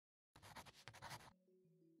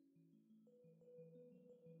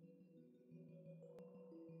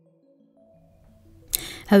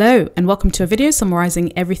Hello, and welcome to a video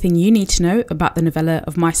summarising everything you need to know about the novella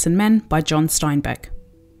of Mice and Men by John Steinbeck.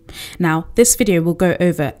 Now, this video will go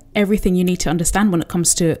over everything you need to understand when it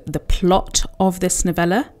comes to the plot of this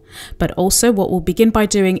novella, but also what we'll begin by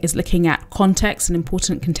doing is looking at context and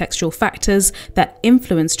important contextual factors that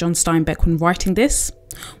influenced John Steinbeck when writing this.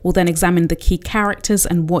 We'll then examine the key characters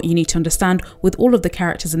and what you need to understand with all of the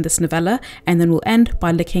characters in this novella, and then we'll end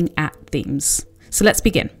by looking at themes. So let's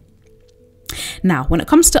begin. Now, when it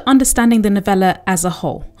comes to understanding the novella as a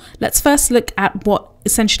whole, let's first look at what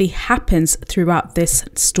essentially happens throughout this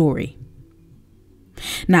story.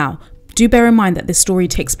 Now, do bear in mind that this story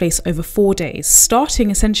takes place over 4 days,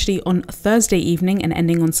 starting essentially on Thursday evening and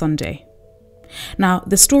ending on Sunday. Now,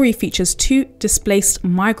 the story features two displaced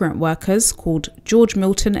migrant workers called George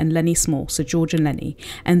Milton and Lennie Small, so George and Lennie,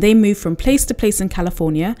 and they move from place to place in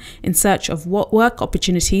California in search of work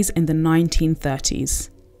opportunities in the 1930s.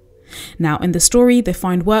 Now, in the story, they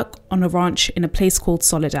find work on a ranch in a place called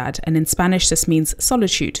Soledad, and in Spanish this means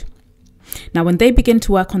solitude. Now, when they begin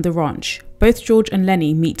to work on the ranch, both George and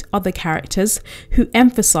Lennie meet other characters who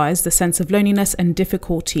emphasize the sense of loneliness and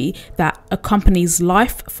difficulty that accompanies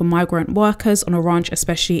life for migrant workers on a ranch,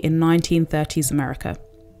 especially in 1930s America.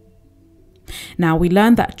 Now, we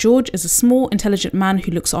learn that George is a small, intelligent man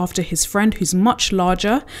who looks after his friend who's much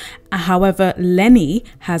larger. However, Lennie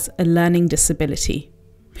has a learning disability.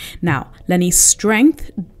 Now, Lennie's strength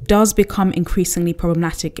does become increasingly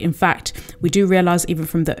problematic. In fact, we do realize even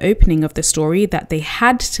from the opening of the story that they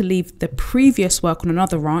had to leave the previous work on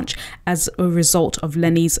another ranch as a result of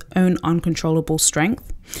Lennie's own uncontrollable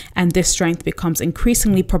strength. And this strength becomes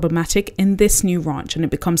increasingly problematic in this new ranch, and it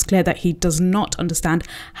becomes clear that he does not understand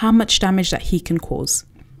how much damage that he can cause.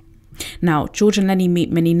 Now, George and Lennie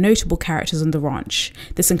meet many notable characters on the ranch.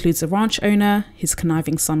 This includes the ranch owner, his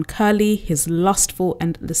conniving son Curley, his lustful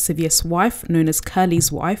and lascivious wife, known as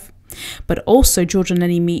Curley's wife, but also George and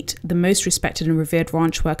Lennie meet the most respected and revered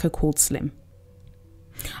ranch worker called Slim.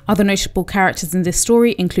 Other notable characters in this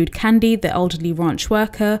story include Candy, the elderly ranch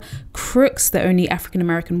worker, Crooks, the only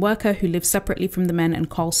African-American worker who lives separately from the men, and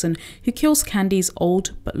CARLSON, who kills Candy's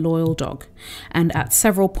old but loyal dog. And at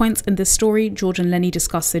several points in this story, George and Lennie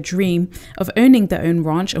discuss their dream of owning their own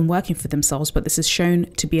ranch and working for themselves, but this is shown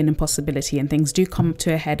to be an impossibility, and things do come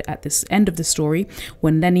to a head at this end of the story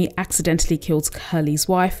when Lennie accidentally kills Curley's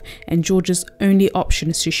wife, and George's only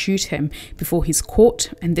option is to shoot him before he's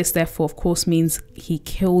caught, and this therefore of course means he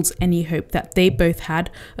kills any hope that they both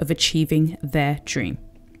had of achieving their dream.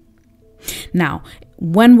 Now,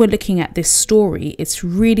 when we're looking at this story, it's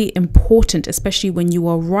really important, especially when you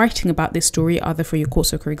are writing about this story, either for your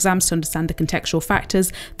coursework or exams, to understand the contextual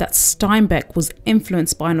factors that Steinbeck was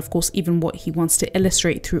influenced by, and of course even what he wants to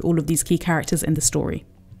illustrate through all of these key characters in the story.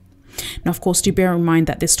 Now, of course, do bear in mind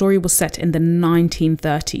that this story was set in the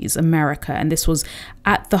 1930s America, and this was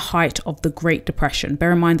at the height of the Great Depression.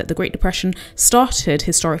 Bear in mind that the Great Depression started,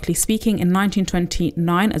 historically speaking, in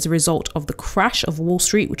 1929 as a result of the crash of Wall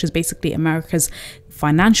Street, which is basically America's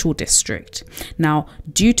financial district. Now,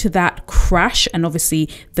 due to that crash and obviously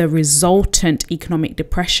the resultant economic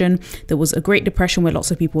depression, there was a Great Depression where lots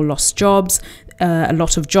of people lost jobs. A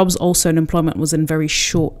lot of jobs also, and employment was in very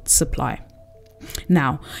short supply.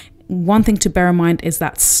 Now, one thing to bear in mind is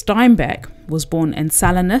that Steinbeck was born in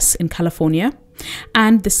Salinas in California,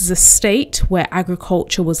 and this is a state where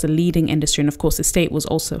agriculture was the leading industry, and of course the state was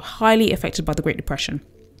also highly affected by the Great Depression.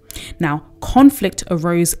 Now, conflict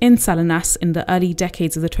arose in Salinas in the early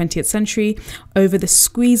decades of the 20th century over the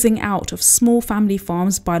squeezing out of small family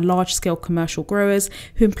farms by large-scale commercial growers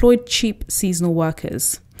who employed cheap seasonal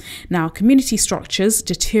workers. Now, community structures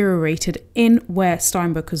deteriorated in where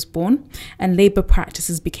Steinbeck was born, and labour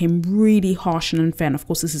practices became really harsh and unfair. And of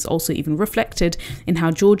course, this is also even reflected in how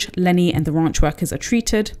George, Lennie and the ranch workers are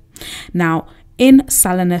treated. Now, in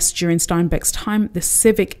Salinas during Steinbeck's time, the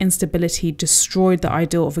civic instability destroyed the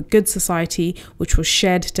ideal of a good society which was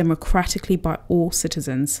shared democratically by all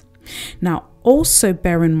citizens. Now, also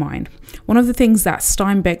bear in mind, one of the things that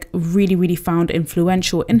Steinbeck really found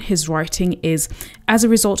influential in his writing is, as a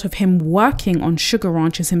result of him working on sugar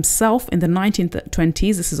ranches himself in the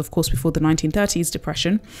 1920s, this is of course before the 1930s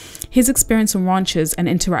depression, his experience on ranches and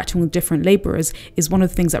interacting with different laborers is one of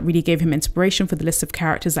the things that really gave him inspiration for the list of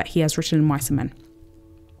characters that he has written in Mice and Men.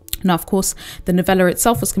 Now, of course, the novella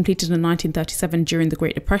itself was completed in 1937 during the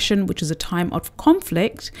Great Depression, which is a time of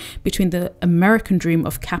conflict between the American dream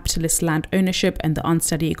of capitalist land ownership and the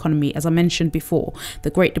unsteady economy. As I mentioned before,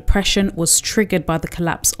 the Great Depression was triggered by the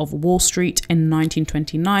collapse of Wall Street in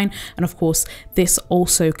 1929. And of course, this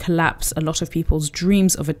also collapsed a lot of people's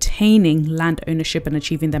dreams of attaining land ownership and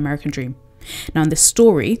achieving the American dream. Now, in this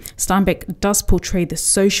story, Steinbeck does portray the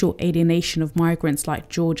social alienation of migrants like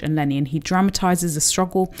George and Lennie, and he dramatizes the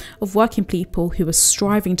struggle of working people who are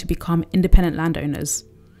striving to become independent landowners.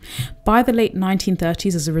 By the late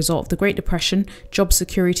 1930s, as a result of the Great Depression, job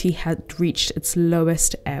security had reached its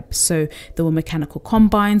lowest ebb. So there were mechanical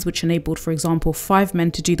combines, which enabled, for example, 5 men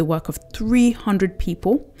to do the work of 300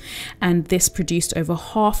 people. And this produced over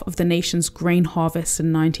half of the nation's grain harvest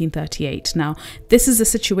in 1938. Now, this is a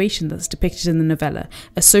situation that's depicted in the novella,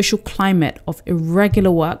 a social climate of irregular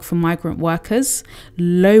work for migrant workers,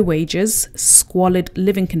 low wages, squalid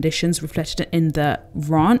living conditions reflected in the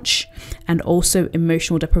ranch, and also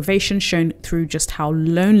emotional deprivation shown through just how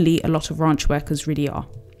lonely a lot of ranch workers really are.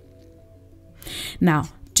 Now,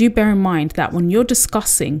 do bear in mind that when you're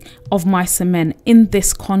discussing Of Mice and Men in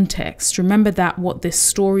this context, remember that what this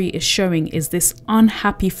story is showing is this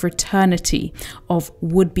unhappy fraternity of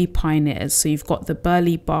would-be pioneers. So you've got the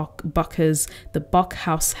burly buckers, the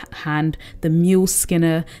buckhouse hand, the mule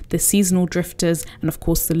skinner, the seasonal drifters, and of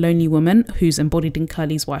course the lonely woman who's embodied in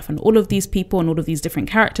Curley's wife. And all of these people and all of these different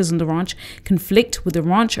characters on the ranch conflict with the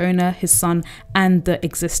ranch owner, his son, and the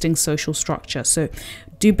existing social structure. So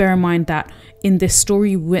do bear in mind that in this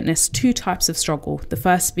story, you witness 2 types of struggle. The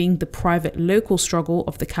first being the private local struggle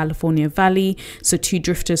of the California Valley. So 2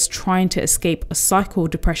 drifters trying to escape a cycle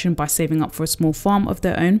of depression by saving up for a small farm of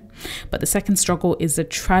their own. But the second struggle is the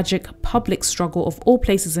tragic public struggle of all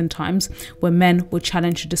places and times, where men were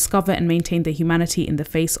challenged to discover and maintain their humanity in the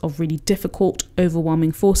face of really difficult,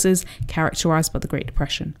 overwhelming forces characterized by the Great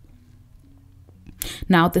Depression.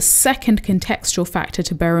 Now, the second contextual factor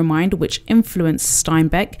to bear in mind which influenced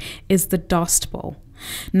Steinbeck is the Dust Bowl.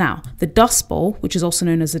 Now, the Dust Bowl, which is also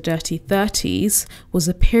known as the Dirty 30s, was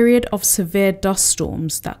a period of severe dust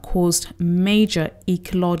storms that caused major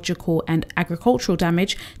ecological and agricultural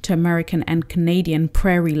damage to American and Canadian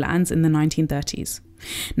prairie lands in the 1930s.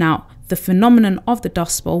 Now, the phenomenon of the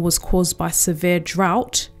Dust Bowl was caused by severe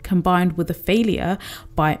drought combined with the failure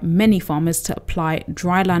by many farmers to apply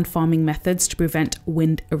dryland farming methods to prevent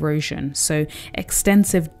wind erosion. So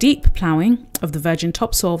extensive deep ploughing of the virgin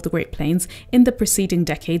topsoil of the Great Plains in the preceding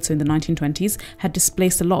decades, so in the 1920s, had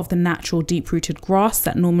displaced a lot of the natural deep-rooted grass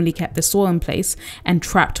that normally kept the soil in place and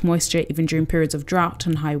trapped moisture even during periods of drought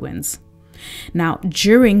and high winds. Now,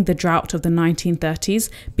 during the drought of the 1930s,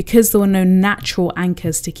 because there were no natural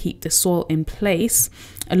anchors to keep the soil in place,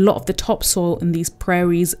 a lot of the topsoil in these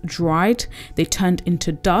prairies dried, they turned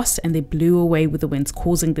into dust, and they blew away with the winds,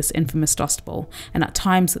 causing this infamous Dust Bowl. And at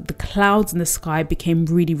times, the clouds in the sky became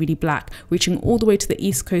really, really black, reaching all the way to the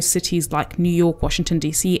East Coast cities like New York, Washington,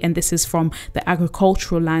 D.C., and this is from the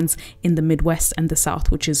agricultural lands in the Midwest and the South,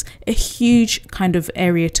 which is a huge kind of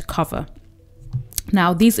area to cover.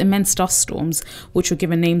 Now, these immense dust storms, which were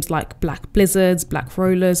given names like black blizzards, black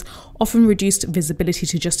rollers, often reduced visibility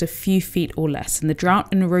to just a few feet or less. And the drought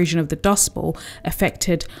and erosion of the Dust Bowl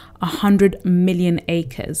affected 100 million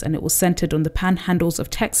acres, and it was centered on the panhandles of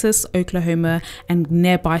Texas, Oklahoma, and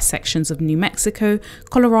nearby sections of New Mexico,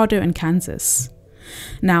 Colorado, and Kansas.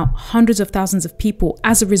 Now, hundreds of thousands of people,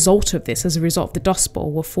 as a result of this, as a result of the Dust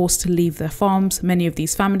Bowl, were forced to leave their farms. Many of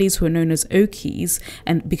these families, who are known as Okies,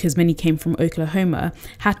 and because many came from Oklahoma,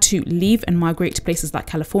 had to leave and migrate to places like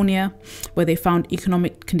California, where they found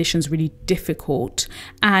economic conditions really difficult.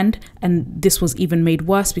 And this was even made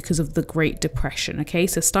worse because of the Great Depression. Okay,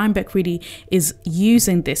 so Steinbeck really is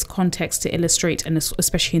using this context to illustrate, and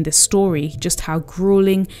especially in this story, just how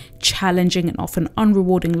grueling, challenging, and often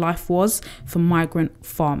unrewarding life was for migrant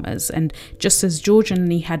farmers. And just as George and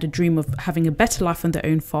Lennie had a dream of having a better life on their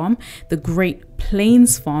own farm, the Great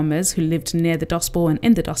Plains farmers who lived near the Dust Bowl and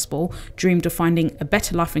in the Dust Bowl dreamed of finding a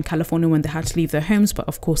better life in California when they had to leave their homes, but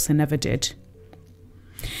of course they never did.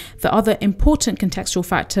 The other important contextual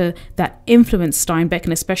factor that influenced Steinbeck,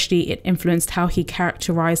 and especially it influenced how he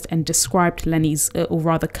characterized and described Lennie's, or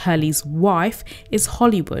rather Curley's wife, is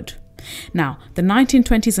Hollywood. Now, the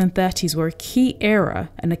 1920s and 30s were a key era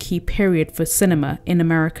and a key period for cinema in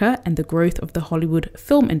America and the growth of the Hollywood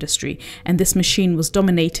film industry. And this machine was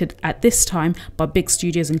dominated at this time by big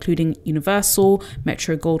studios including Universal,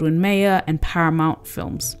 Metro-Goldwyn-Mayer, and Paramount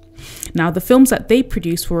Films. Now, the films that they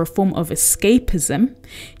produced were a form of escapism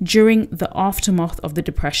during the aftermath of the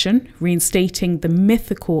Depression, reinstating the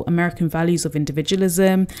mythical American values of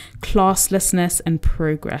individualism, classlessness, and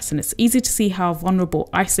progress. And it's easy to see how vulnerable,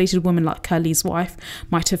 isolated women like Curley's wife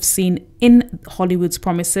might have seen in Hollywood's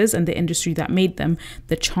promises and the industry that made them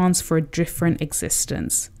the chance for a different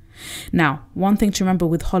existence. Now, one thing to remember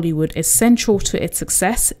with Hollywood is central to its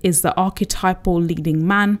success is the archetypal leading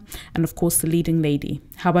man and of course the leading lady.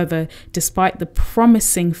 However, despite the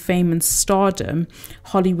promising fame and stardom,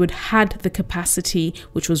 Hollywood had the capacity,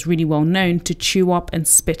 which was really well known, to chew up and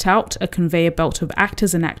spit out a conveyor belt of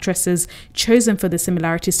actors and actresses chosen for the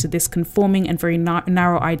similarities to this conforming and very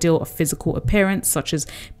narrow ideal of physical appearance, such as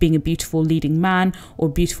being a beautiful leading man or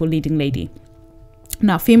beautiful leading lady.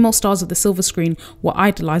 Now, female stars of the silver screen were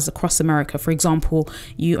idolized across America. For example,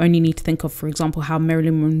 you only need to think of, for example, how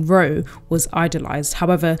Marilyn Monroe was idolized.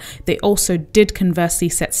 However, they also did conversely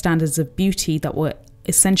set standards of beauty that were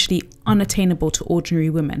essentially unattainable to ordinary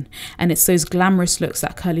women. And it's those glamorous looks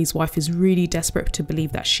that Curley's wife is really desperate to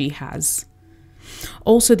believe that she has.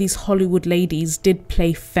 Also, these Hollywood ladies did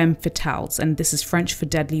play femme fatales, and this is French for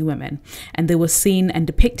deadly women, and they were seen and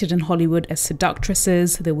depicted in Hollywood as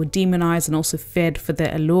seductresses. They were demonized and also feared for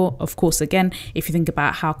their allure. Of course, again, if you think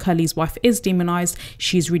about how Curley's wife is demonized,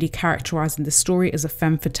 she's really characterized in the story as a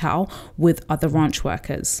femme fatale with other ranch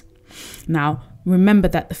workers. Now, remember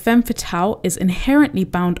that the femme fatale is inherently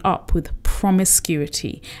bound up with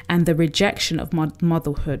promiscuity and the rejection of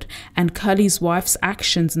motherhood, and Curley's wife's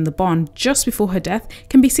actions in the barn just before her death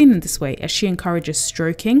can be seen in this way, as she encourages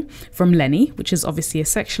stroking from Lennie, which is obviously a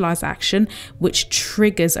sexualized action, which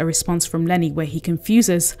triggers a response from Lennie where he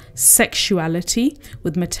confuses sexuality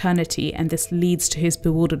with maternity, and this leads to his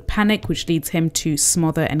bewildered panic, which leads him to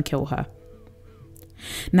smother and kill her.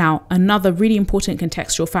 Now, another really important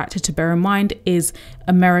contextual factor to bear in mind is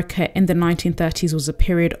America in the 1930s was a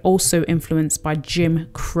period also influenced by Jim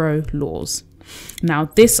Crow laws. Now,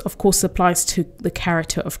 this of course applies to the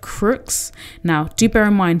character of Crooks. Now, do bear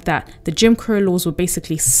in mind that the Jim Crow laws were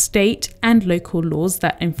basically state and local laws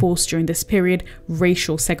that enforced during this period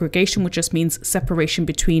racial segregation, which just means separation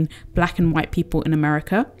between black and white people in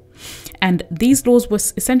America. And these laws were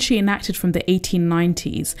essentially enacted from the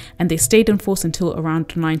 1890s, and they stayed in force until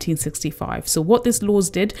around 1965. So what these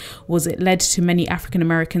laws did was it led to many African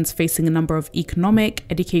Americans facing a number of economic,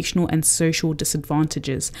 educational and social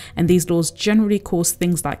disadvantages. And these laws generally caused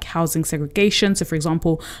things like housing segregation. So for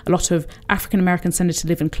example, a lot of African Americans tended to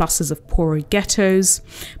live in clusters of poorer ghettos.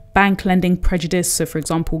 Bank lending prejudice, so for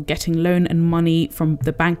example, getting loan and money from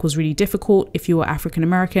the bank was really difficult if you were African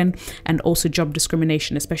American, and also job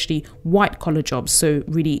discrimination, especially white collar jobs, so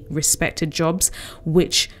really respected jobs,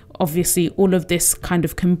 which obviously all of this kind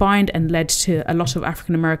of combined and led to a lot of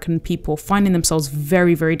African American people finding themselves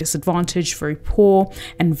very, very disadvantaged, very poor,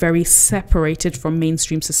 and very separated from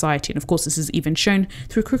mainstream society. And of course, this is even shown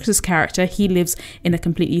through Crooks's character. He lives in a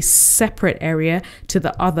completely separate area to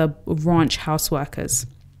the other ranch house workers.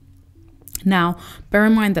 Now, bear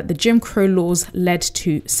in mind that the Jim Crow laws led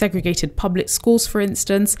to segregated public schools, for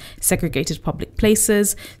instance, segregated public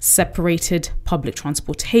places, separated public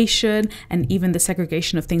transportation, and even the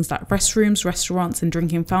segregation of things like restrooms, restaurants, and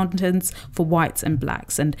drinking fountains for whites and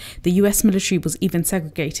blacks. And the US military was even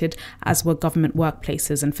segregated, as were government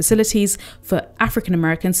workplaces and facilities for African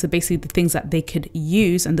Americans. So basically the things that they could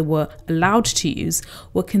use and they were allowed to use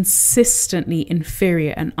were consistently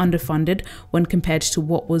inferior and underfunded when compared to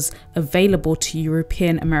what was available to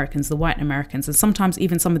European Americans, the white Americans, and sometimes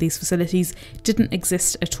even some of these facilities didn't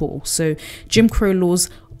exist at all. So Jim Crow laws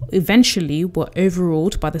eventually were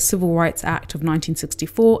overruled by the Civil Rights Act of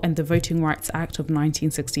 1964 and the Voting Rights Act of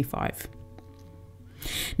 1965.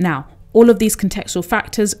 Now, all of these contextual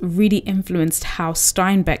factors really influenced how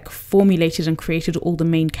Steinbeck formulated and created all the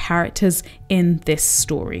main characters in this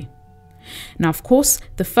story. Now, of course,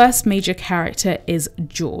 the first major character is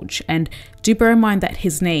George, and do bear in mind that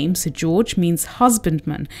his name, Sir George, means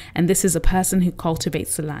husbandman, and this is a person who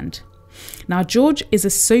cultivates the land. Now, George is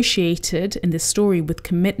associated in this story with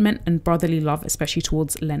commitment and brotherly love, especially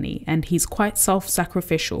towards Lennie, and he's quite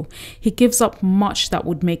self-sacrificial. He gives up much that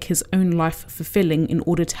would make his own life fulfilling in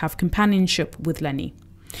order to have companionship with Lennie.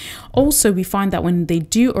 Also, we find that when they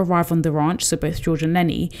do arrive on the ranch, so both George and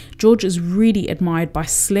Lennie, George is really admired by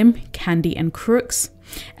Slim, Candy and Crooks,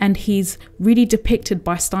 and he's really depicted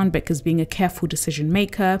by Steinbeck as being a careful decision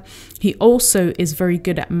maker. He also is very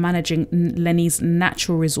good at managing Lennie's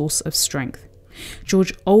natural resource of strength.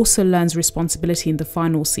 George also learns responsibility in the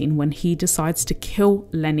final scene when he decides to kill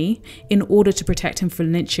Lennie in order to protect him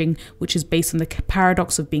from lynching, which is based on the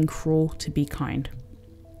paradox of being cruel to be kind.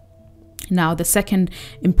 Now, the second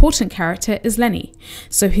important character is Lennie.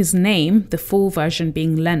 So his name, the full version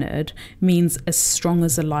being Leonard, means as strong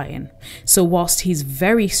as a lion. So whilst he's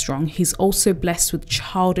very strong, he's also blessed with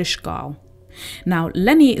childish guile. Now,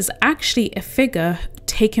 Lennie is actually a figure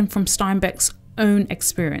taken from Steinbeck's own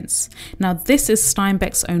experience. Now, this is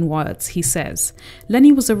Steinbeck's own words. He says,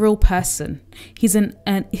 "Lennie was a real person. He's in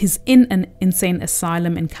an insane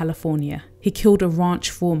asylum in California. He killed a ranch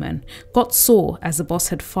foreman, got sore as the boss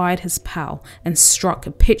had fired his pal and struck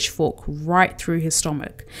a pitchfork right through his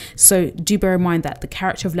stomach." So do bear in mind that the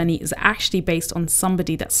character of Lennie is actually based on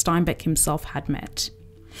somebody that Steinbeck himself had met.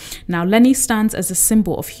 Now, Lennie stands as a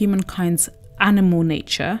symbol of humankind's animal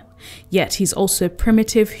nature, yet he's also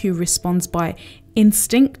primitive, who responds by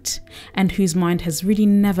instinct and whose mind has really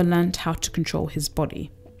never learned how to control his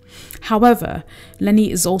body. However,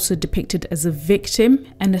 Lennie is also depicted as a victim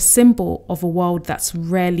and a symbol of a world that's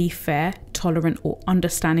rarely fair, tolerant, or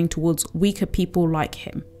understanding towards weaker people like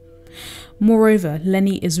him. Moreover,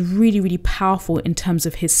 Lennie is really powerful in terms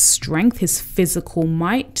of his strength, his physical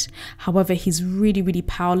might. However, he's really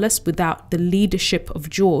powerless without the leadership of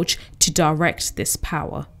George to direct this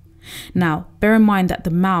power. Now, bear in mind that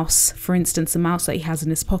the mouse, for instance, the mouse that he has in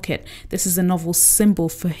his pocket, this is a novel symbol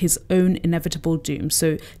for his own inevitable doom.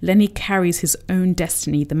 So Lennie carries his own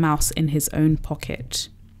destiny, the mouse, in his own pocket.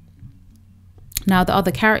 Now, the other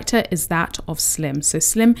character is that of Slim. So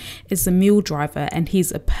Slim is the mule driver and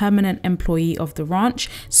he's a permanent employee of the ranch.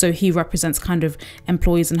 So he represents kind of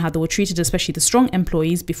employees and how they were treated, especially the strong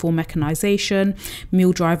employees before mechanization,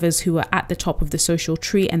 mule drivers who were at the top of the social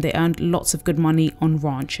tree and they earned lots of good money on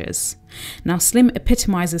ranches. Now, Slim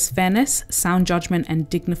epitomizes fairness, sound judgment, and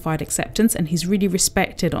dignified acceptance, and he's really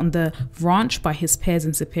respected on the ranch by his peers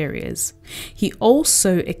and superiors. He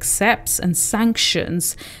also accepts and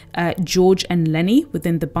sanctions George and Lennie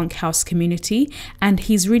within the bunkhouse community, and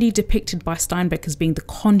he's really depicted by Steinbeck as being the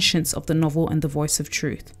conscience of the novel and the voice of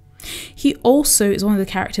truth. He also is one of the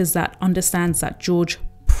characters that understands that George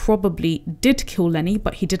probably did kill Lennie,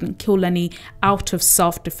 but he didn't kill Lennie out of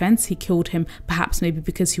self-defense. He killed him perhaps maybe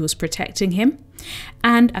because he was protecting him.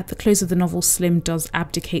 And at the close of the novel, Slim does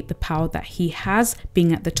abdicate the power that he has,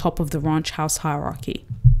 being at the top of the ranch house hierarchy.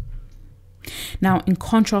 Now, in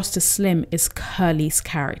contrast to Slim is Curley's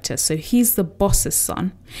character. So he's the boss's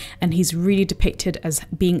son, and he's really depicted as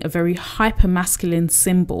being a very hyper-masculine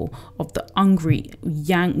symbol of the hungry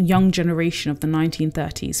young generation of the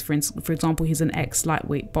 1930s. For example, he's an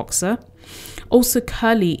ex-lightweight boxer. Also,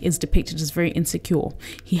 Curley is depicted as very insecure.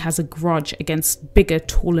 He has a grudge against bigger,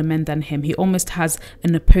 taller men than him. He almost has a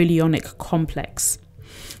Napoleonic complex.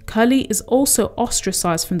 Curley is also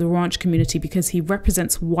ostracized from the ranch community because he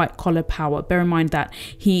represents white-collar power. Bear in mind that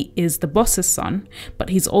he is the boss's son, but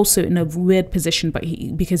he's also in a weird position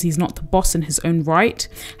because he's not the boss in his own right.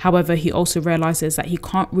 However, he also realizes that he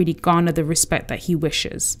can't really garner the respect that he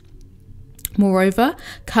wishes. Moreover,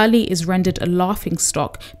 Curley is rendered a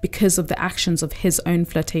laughingstock because of the actions of his own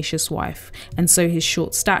flirtatious wife, and so his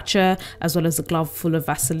short stature, as well as a glove full of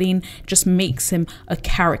Vaseline, just makes him a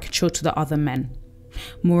caricature to the other men.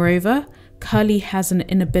 Moreover, Curley has an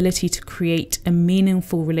inability to create a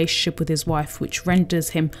meaningful relationship with his wife, which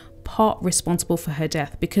renders him part responsible for her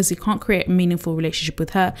death. Because he can't create a meaningful relationship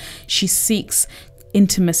with her, she seeks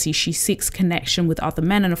intimacy, she seeks connection with other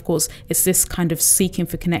men, and of course it's this kind of seeking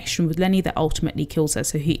for connection with Lennie that ultimately kills her,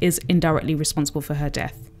 so he is indirectly responsible for her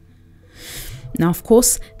death. Now, of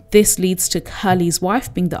course, this leads to Curley's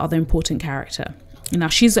wife being the other important character. Now,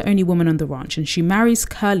 she's the only woman on the ranch, and she marries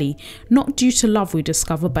Curley not due to love, we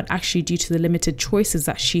discover, but actually due to the limited choices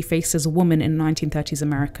that she faced as a woman in 1930s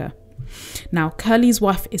America. Now, Curley's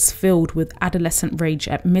wife is filled with adolescent rage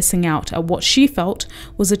at missing out at what she felt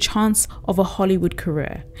was a chance of a Hollywood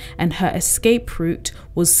career, and her escape route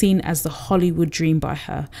was seen as the Hollywood dream by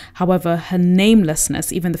her. However, her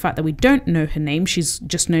namelessness, even the fact that we don't know her name, she's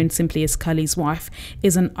just known simply as Curley's wife,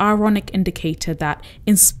 is an ironic indicator that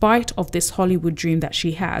in spite of this Hollywood dream that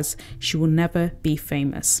she has, she will never be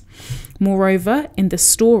famous. Moreover, in the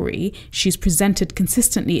story, she's presented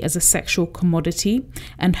consistently as a sexual commodity,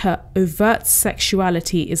 and her overt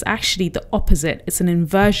sexuality is actually the opposite. It's an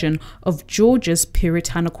inversion of George's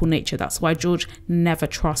puritanical nature. That's why George never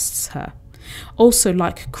trusts her. Also,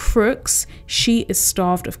 like Crooks, she is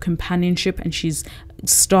starved of companionship and she's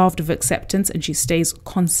starved of acceptance, and she stays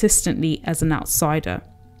consistently as an outsider.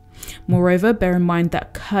 Moreover, bear in mind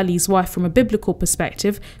that Curley's wife, from a biblical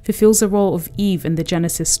perspective, fulfills the role of Eve in the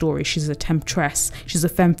Genesis story. She's a temptress, she's a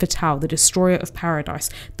femme fatale, the destroyer of paradise,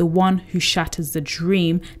 the one who shatters the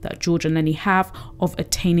dream that George and Lennie have of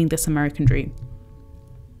attaining this American dream.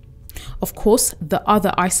 Of course, the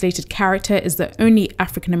other isolated character is the only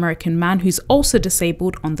African-American man who's also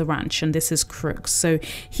disabled on the ranch, and this is Crooks. So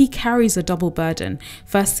he carries a double burden.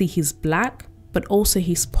 Firstly, he's black, but also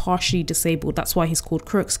he's partially disabled. That's why he's called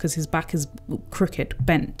Crooks, because his back is crooked,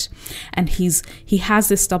 bent. And he has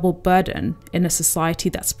this double burden in a society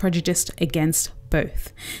that's prejudiced against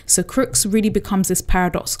both. So Crooks really becomes this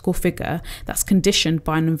paradoxical figure that's conditioned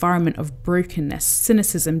by an environment of brokenness,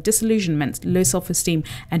 cynicism, disillusionment, low self-esteem,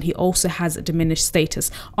 and he also has a diminished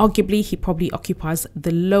status. Arguably, he probably occupies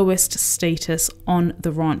the lowest status on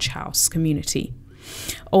the ranch house community.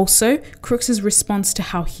 Also, Crooks's response to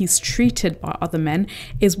how he's treated by other men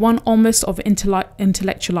is one almost of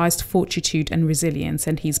intellectualized fortitude and resilience,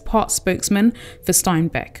 and he's part spokesman for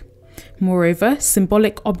Steinbeck. Moreover,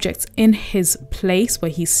 symbolic objects in his place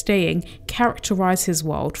where he's staying characterize his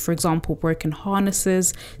world. For example, broken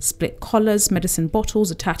harnesses, split collars, medicine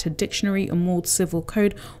bottles, a tattered dictionary, a mauled civil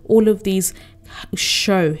code. All of these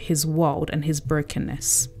show his world and his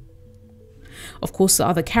brokenness. Of course, the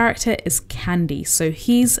other character is Candy. So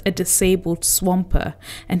he's a disabled swamper,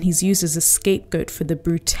 and he's used as a scapegoat for the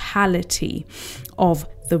brutality of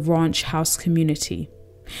the ranch house community.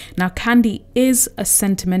 Now, Candy is a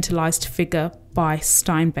sentimentalized figure by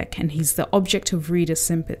Steinbeck, and he's the object of reader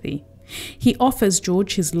sympathy. He offers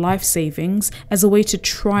George his life savings as a way to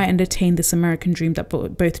try and attain this American dream that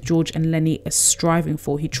both George and Lennie are striving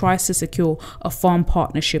for. He tries to secure a farm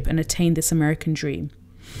partnership and attain this American dream.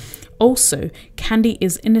 Also, Candy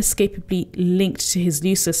is inescapably linked to his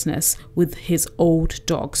uselessness with his old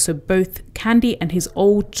dog. So both Candy and his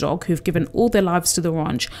old dog, who've given all their lives to the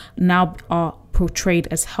ranch, now are portrayed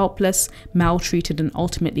as helpless, maltreated, and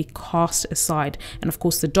ultimately cast aside. And of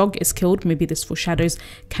course, the dog is killed. Maybe this foreshadows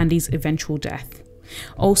Candy's eventual death.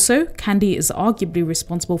 Also, Candy is arguably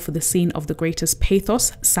responsible for the scene of the greatest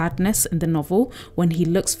pathos, sadness in the novel, when he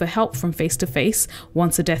looks for help from face to face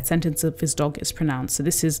once the death sentence of his dog is pronounced. So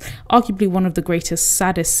this is arguably one of the greatest,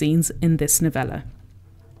 saddest scenes in this novella.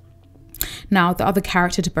 Now, the other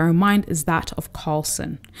character to bear in mind is that of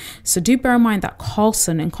CARLSON. So do bear in mind that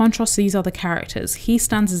CARLSON, in contrast to these other characters, he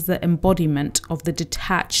stands as the embodiment of the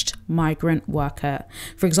detached migrant worker.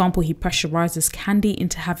 For example, he pressurizes Candy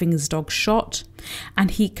into having his dog shot,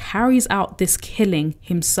 and he carries out this killing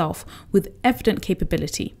himself with evident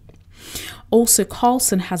capability. Also,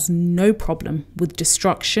 CARLSON has no problem with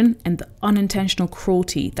destruction and the unintentional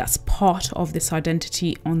cruelty that's part of this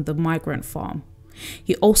identity on the migrant farm.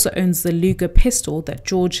 He also owns the Luger pistol that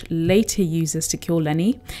George later uses to kill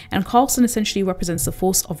Lennie, and CARLSON essentially represents the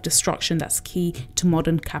force of destruction that's key to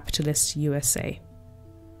modern capitalist USA.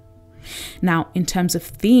 Now, in terms of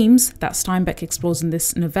themes that Steinbeck explores in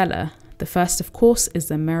this novella, the first, of course, is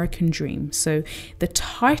the American dream. So the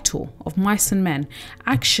title of Mice and Men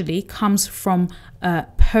actually comes from a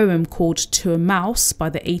poem called To a Mouse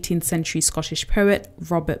by the 18th century Scottish poet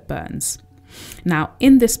Robert Burns. Now,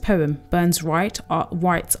 in this poem, Burns writes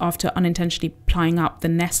after unintentionally plying up the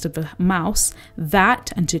nest of a mouse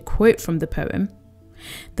that, and to quote from the poem,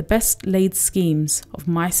 "The best laid schemes of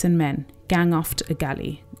mice and men gang aft a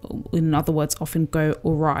galley," in other words, often go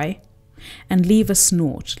awry, "and leave us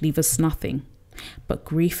naught, leave us nothing, but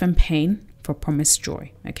grief and pain for promised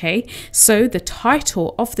joy." Okay, so the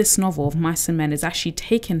title of this novel of Mice and Men is actually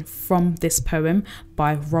taken from this poem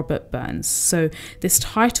by Robert Burns. So this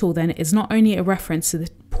title then is not only a reference to the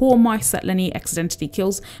poor mice that Lennie accidentally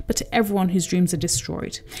kills, but to everyone whose dreams are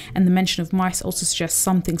destroyed. And the mention of mice also suggests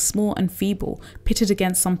something small and feeble pitted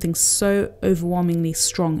against something so overwhelmingly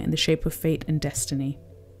strong in the shape of fate and destiny.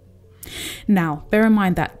 Now, bear in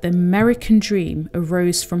mind that the American dream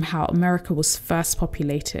arose from how America was first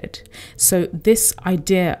populated. So this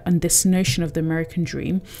idea and this notion of the American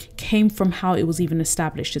dream came from how it was even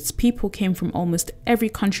established. Its people came from almost every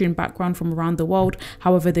country and background from around the world.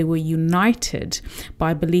 However, they were united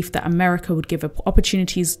by a belief that America would give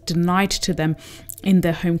opportunities denied to them in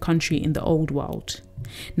their home country in the old world.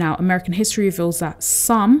 Now, American history reveals that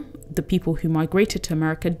the people who migrated to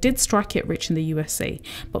America, did strike it rich in the USA,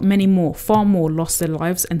 but many more, far more, lost their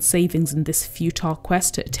lives and savings in this futile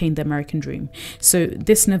quest to attain the American dream. So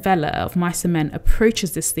this novella of Mice and Men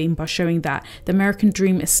approaches this theme by showing that the American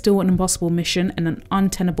dream is still an impossible mission and an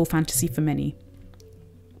untenable fantasy for many.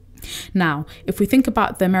 Now, if we think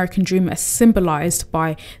about the American dream as symbolized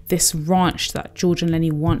by this ranch that George and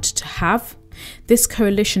Lennie want to have, this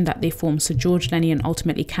coalition that they form, so George, Lennie, and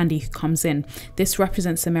ultimately Candy who comes in, this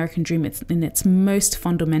represents the American dream in its most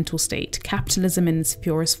fundamental state, capitalism in its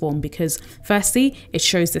purest form, because firstly, it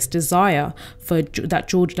shows this desire that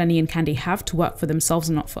George, Lennie, and Candy have to work for themselves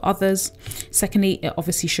and not for others. Secondly, it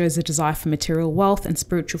obviously shows a desire for material wealth and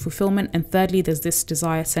spiritual fulfillment. And thirdly, there's this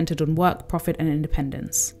desire centered on work, profit, and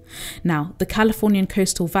independence. Now, the Californian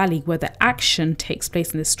coastal valley where the action takes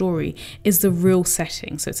place in this story is the real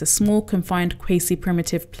setting. So it's a small, confined,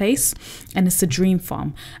 quasi-primitive place, and it's a dream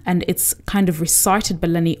farm. And it's kind of recited by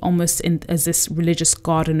Lennie almost as this religious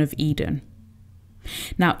Garden of Eden.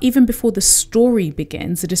 Now, even before the story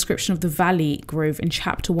begins, the description of the valley grove in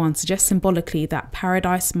chapter 1 suggests symbolically that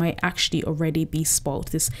paradise might actually already be spoiled.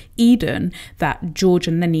 This Eden that George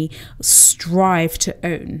and Lennie strive to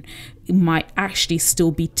own might actually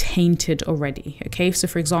still be tainted already. Okay, so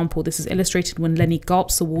for example, this is illustrated when Lennie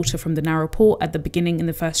gulps the water from the narrow pool at the beginning in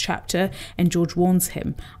the first chapter, and George warns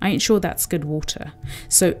him, "I ain't sure that's good water."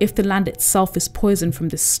 So if the land itself is poisoned from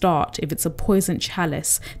the start, if it's a poisoned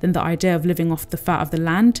chalice, then the idea of living off the fat of the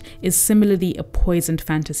land is similarly a poisoned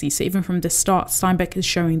fantasy. So even from the start, Steinbeck is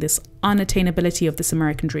showing this unattainability of this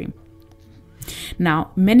American dream.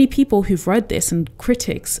 Now, many people who've read this and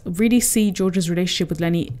critics really see George's relationship with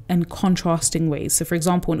Lennie in contrasting ways. So for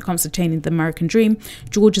example, when it comes to attaining the American dream,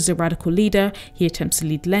 George is a radical leader. He attempts to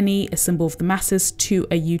lead Lennie, a symbol of the masses, to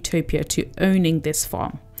a utopia, to owning this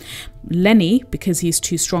farm. Lennie, because he's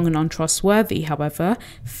too strong and untrustworthy, however,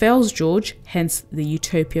 fails George, hence the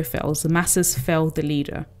utopia fails. The masses fail the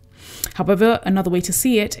leader. However, another way to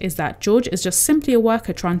see it is that George is just simply a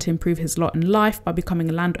worker trying to improve his lot in life by becoming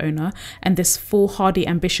a landowner, and this foolhardy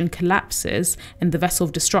ambition collapses in the vessel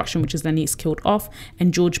of destruction, which is Lennie is killed off,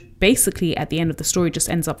 and George basically at the end of the story just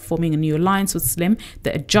ends up forming a new alliance with Slim,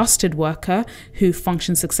 the adjusted worker who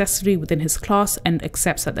functions successfully within his class and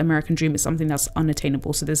accepts that the American dream is something that's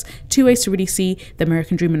unattainable. So there's two ways to really see the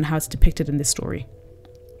American dream and how it's depicted in this story.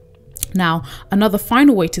 Now, another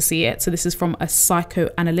final way to see it, so this is from a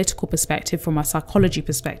psychoanalytical perspective, from a psychology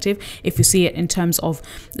perspective, if you see it in terms of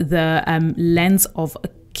the lens of a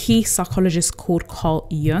key psychologist called Carl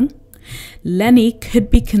Jung, Lennie could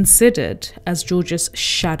be considered as George's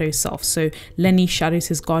shadow self. So Lennie shadows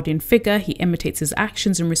his guardian figure, he imitates his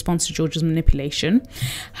actions in response to George's manipulation.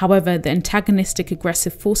 However, the antagonistic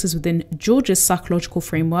aggressive forces within George's psychological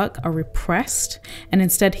framework are repressed, and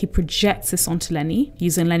instead he projects this onto Lennie,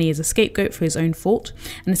 using Lennie as a scapegoat for his own fault.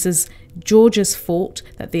 And this is George's fault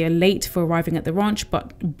that they are late for arriving at the ranch,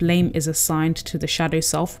 but blame is assigned to the shadow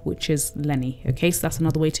self, which is Lennie. Okay, so that's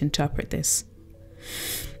another way to interpret this.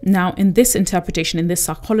 Now, in this interpretation, in this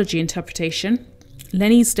psychology interpretation,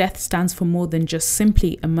 Lennie's death stands for more than just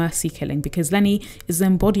simply a mercy killing, because Lennie is the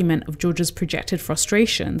embodiment of George's projected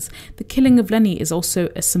frustrations. The killing of Lennie is also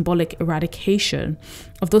a symbolic eradication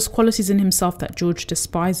of those qualities in himself that George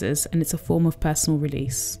despises, and it's a form of personal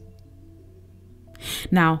release.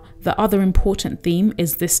 Now, the other important theme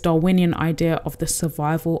is this Darwinian idea of the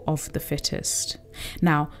survival of the fittest.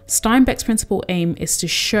 Now, Steinbeck's principal aim is to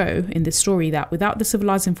show in this story that without the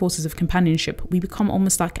civilizing forces of companionship, we become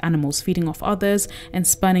almost like animals, feeding off others and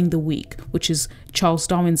spurning the weak, which is Charles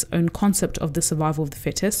Darwin's own concept of the survival of the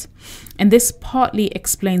fittest. And this partly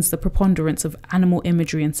explains the preponderance of animal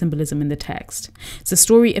imagery and symbolism in the text. So the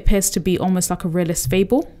story appears to be almost like a realist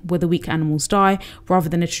fable, where the weak animals die, rather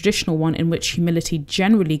than a traditional one in which humility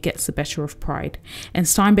generally gets the better of pride. And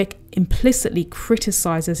Steinbeck implicitly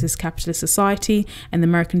criticizes his capitalist society and the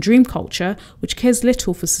American dream culture, which cares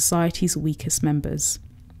little for society's weakest members.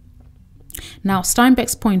 Now,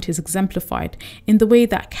 Steinbeck's point is exemplified in the way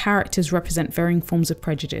that characters represent varying forms of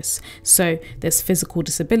prejudice. So there's physical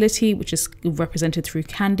disability, which is represented through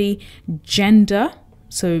Candy, gender,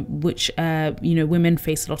 so which women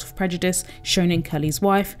face a lot of prejudice, shown in Curley's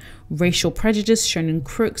Wife, racial prejudice shown in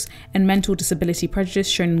Crooks, and mental disability prejudice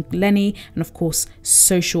shown in Lennie, and of course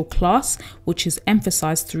social class, which is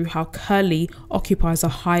emphasized through how Curley occupies a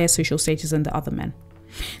higher social status than the other men.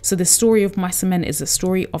 So the story of Mice and Men is a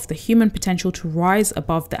story of the human potential to rise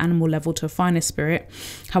above the animal level to a finer spirit.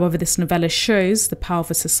 However, this novella shows the power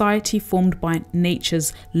of a society formed by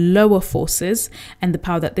nature's lower forces and the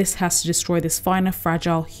power that this has to destroy this finer,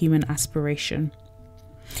 fragile human aspiration.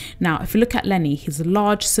 Now, if you look at Lennie, he's a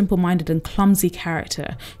large, simple-minded and clumsy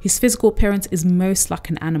character whose physical appearance is most like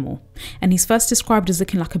an animal. And he's first described as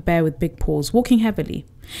looking like a bear with big paws, walking heavily.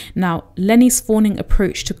 Now, Lennie's fawning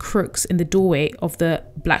approach to Crooks in the doorway of the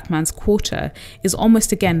black man's quarter is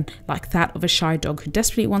almost again like that of a shy dog who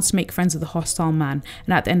desperately wants to make friends with a hostile man.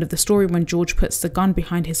 And at the end of the story, when George puts the gun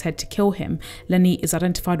behind his head to kill him, Lennie is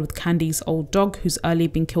identified with Candy's old dog, who's earlier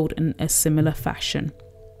been killed in a similar fashion.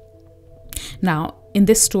 Now, in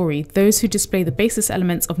this story, those who display the basis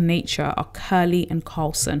elements of nature are Curley and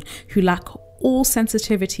CARLSON, who lack all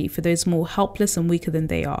sensitivity for those more helpless and weaker than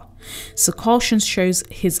they are. So CARLSON shows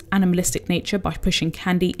his animalistic nature by pushing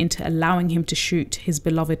Candy into allowing him to shoot his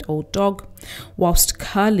beloved old dog, whilst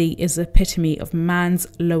Curley is the epitome of man's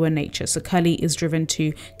lower nature. So Curley is driven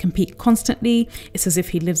to compete constantly. It's as if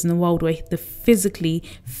he lives in a world where the physically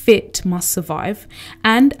fit must survive,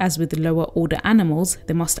 and as with the lower order animals,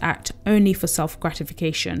 they must act only for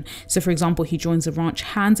self-gratification. So for example, he joins the ranch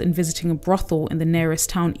hands in visiting a brothel in the nearest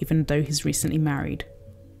town even though he's recently married.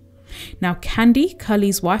 Now Candy,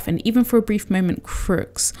 Curley's wife, and even for a brief moment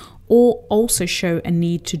CROOKS all also show a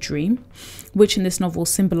need to dream, which in this novel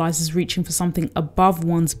symbolizes reaching for something above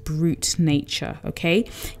one's brute nature, okay?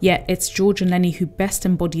 Yet it's George and Lennie who best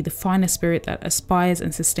embody the finer spirit that aspires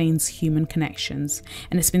and sustains human connections.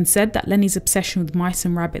 And it's been said that Lennie's obsession with mice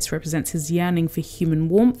and rabbits represents his yearning for human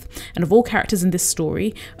warmth, and of all characters in this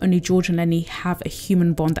story, only George and Lennie have a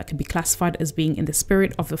human bond that can be classified as being in the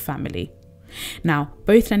spirit of a family. Now,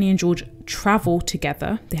 both Lennie and George travel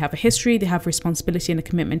together. They have a history, they have responsibility and a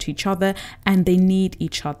commitment to each other, and they need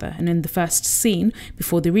each other. And in the first scene,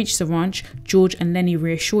 before they reach the ranch, George and Lennie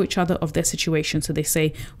reassure each other of their situation. So they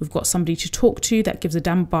say, we've got somebody to talk to that gives a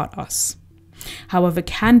damn about us. However,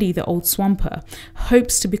 Candy, the old swamper,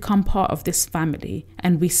 hopes to become part of this family,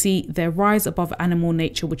 and we see their rise above animal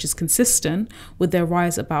nature, which is consistent with their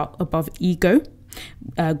rise above ego,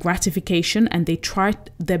 gratification, and they try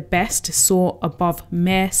their best to soar above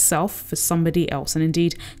mere self for somebody else. And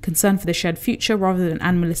indeed, concern for the shared future rather than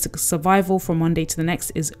animalistic survival from one day to the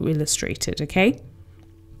next is illustrated, okay?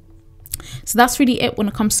 So that's really it when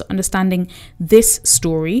it comes to understanding this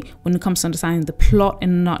story, when it comes to understanding the plot in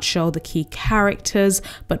a nutshell, the key characters,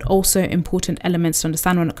 but also important elements to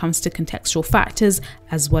understand when it comes to contextual factors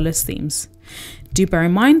as well as themes. Do bear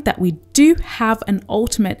in mind that we do have an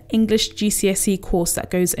ultimate English GCSE course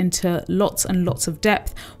that goes into lots and lots of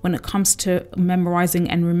depth when it comes to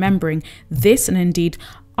memorizing and remembering this and indeed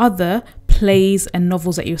other plays and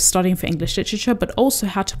novels that you're studying for English literature, but also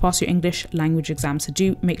how to pass your English language exam. So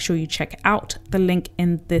do make sure you check out the link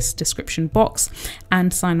in this description box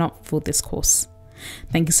and sign up for this course.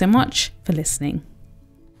 Thank you so much for listening.